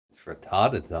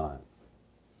Frittata time.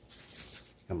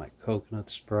 Got my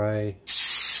coconut spray.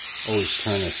 Always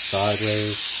turn it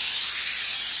sideways.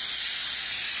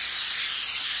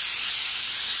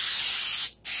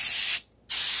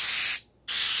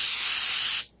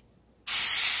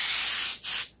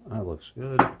 That looks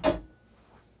good.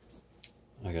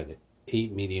 I got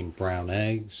 8 medium brown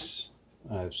eggs.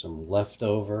 I have some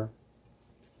leftover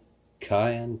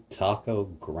Cayenne taco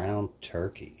ground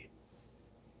turkey.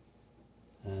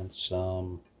 And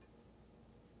some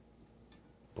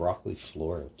broccoli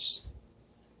florets.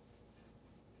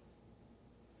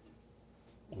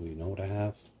 Oh, you know what I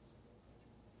have?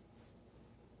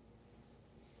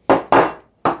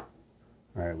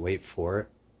 Alright, wait for it.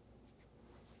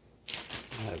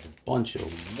 I have a bunch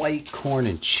of white corn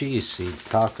and cheese seed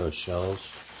taco shells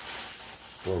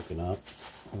broken up.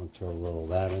 I'm going to throw a little of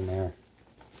that in there.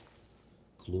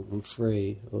 Gluten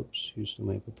free. Oops, used to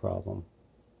make a problem.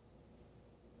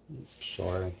 Oops,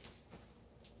 sorry.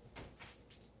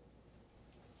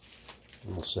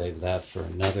 And we'll save that for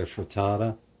another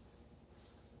frittata.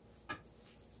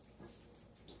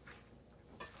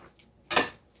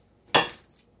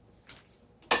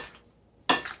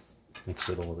 Mix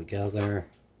it all together.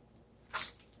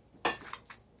 I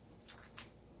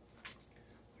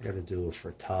got to do a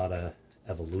frittata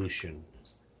evolution,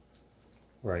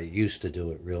 where I used to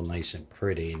do it real nice and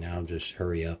pretty. Now I'm just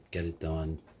hurry up, get it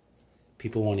done.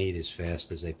 People want to eat as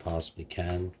fast as they possibly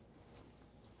can.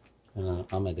 And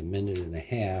I'm at 1.5 minutes,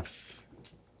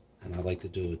 and I like to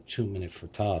do a 2-minute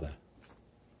frittata.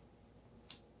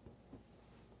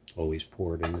 Always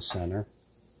pour it in the center.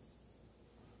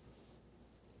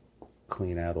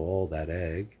 Clean out all that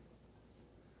egg.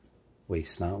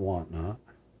 Waste not, want not.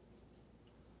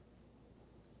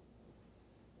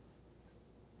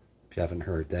 If you haven't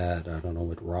heard that, I don't know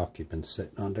what rock you've been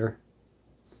sitting under.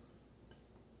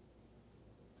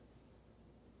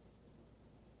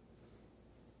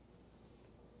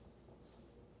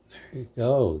 There you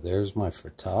go. There's my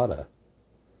frittata. Look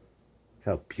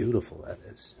how beautiful that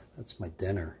is. That's my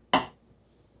dinner.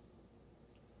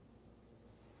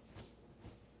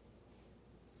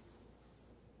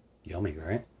 Yummy,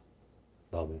 right?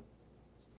 Love it.